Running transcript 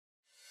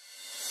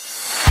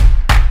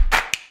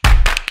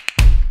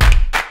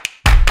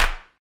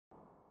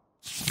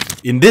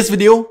In this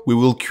video, we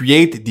will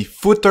create the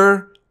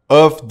footer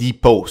of the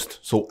post.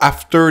 So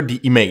after the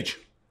image.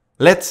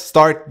 Let's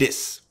start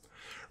this.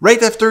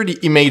 Right after the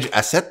image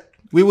asset,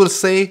 we will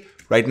say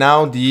right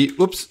now the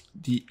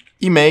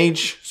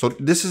image. So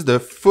this is the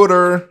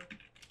footer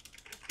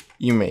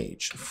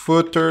image,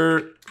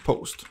 footer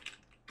post.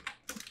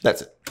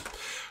 That's it.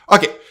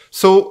 Okay,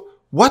 so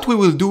what we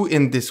will do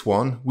in this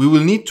one, we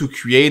will need to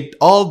create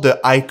all the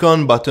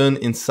icon button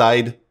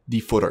inside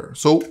the footer.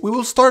 So we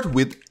will start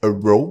with a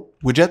row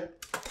widget.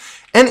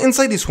 And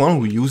inside this one,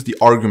 we use the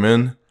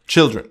argument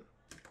children.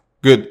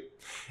 Good.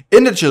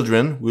 In the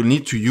children, we'll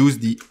need to use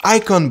the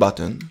icon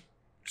button.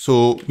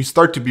 So we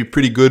start to be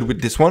pretty good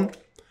with this one.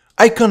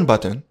 Icon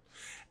button.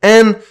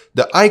 And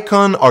the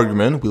icon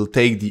argument will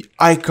take the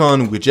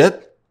icon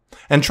widget.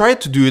 And try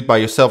to do it by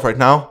yourself right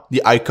now,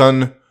 the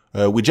icon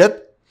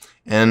widget.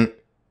 And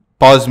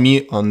pause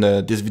me on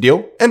this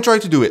video and try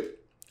to do it.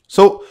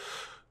 So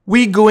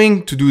we're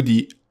going to do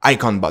the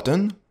icon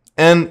button.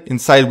 And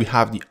inside we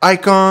have the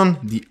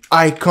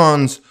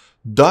icons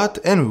dot,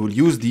 and we will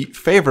use the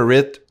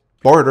favorite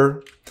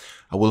border.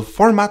 I will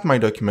format my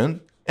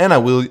document and I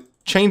will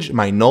change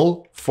my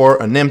null for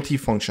an empty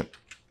function.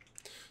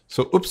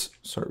 So,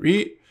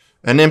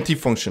 an empty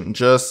function,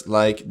 just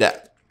like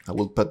that. I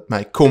will put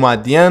my comma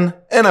at the end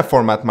and I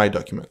format my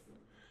document.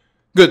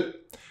 Good.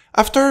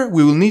 After,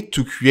 we will need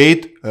to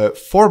create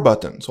 4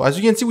 buttons. So as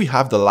you can see, we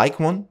have the like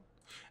one,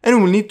 and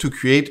we will need to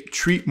create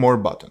 3 more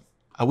buttons.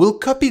 I will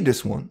copy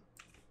this one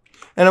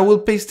and I will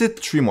paste it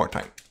 3 more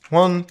times.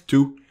 1,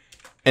 2,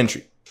 and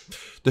 3.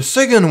 The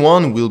second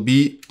one will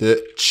be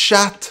the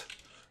chat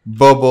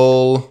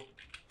bubble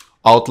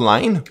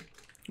outline.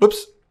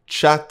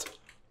 Chat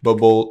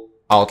bubble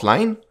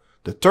outline.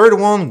 The third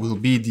one will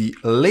be the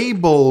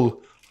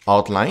label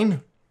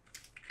outline.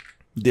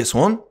 This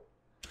one.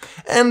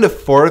 And the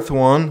fourth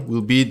one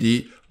will be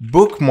the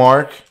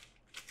bookmark.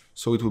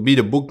 So it will be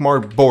the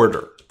bookmark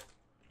border.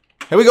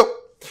 Here we go.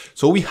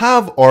 So we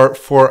have our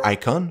 4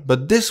 icons,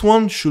 but this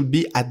one should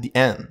be at the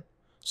end.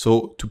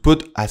 So to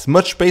put as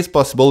much space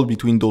possible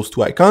between those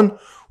 2 icons,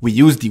 we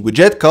use the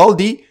widget called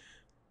the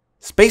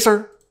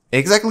spacer.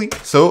 Exactly.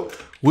 So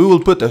we will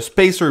put a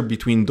spacer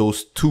between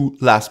those 2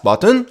 last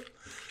buttons.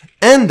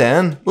 And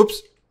then, I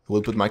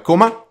will put my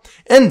comma.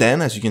 And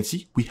then, as you can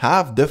see, we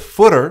have the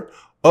footer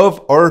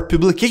of our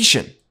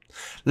publication.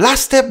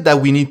 Last step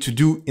that we need to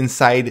do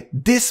inside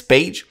this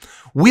page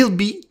will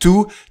be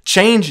to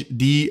change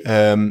the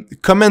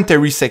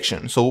commentary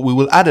section. So we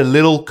will add a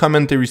little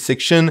commentary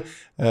section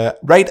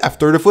right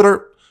after the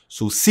footer.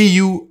 So see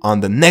you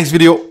on the next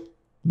video.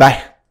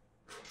 Bye.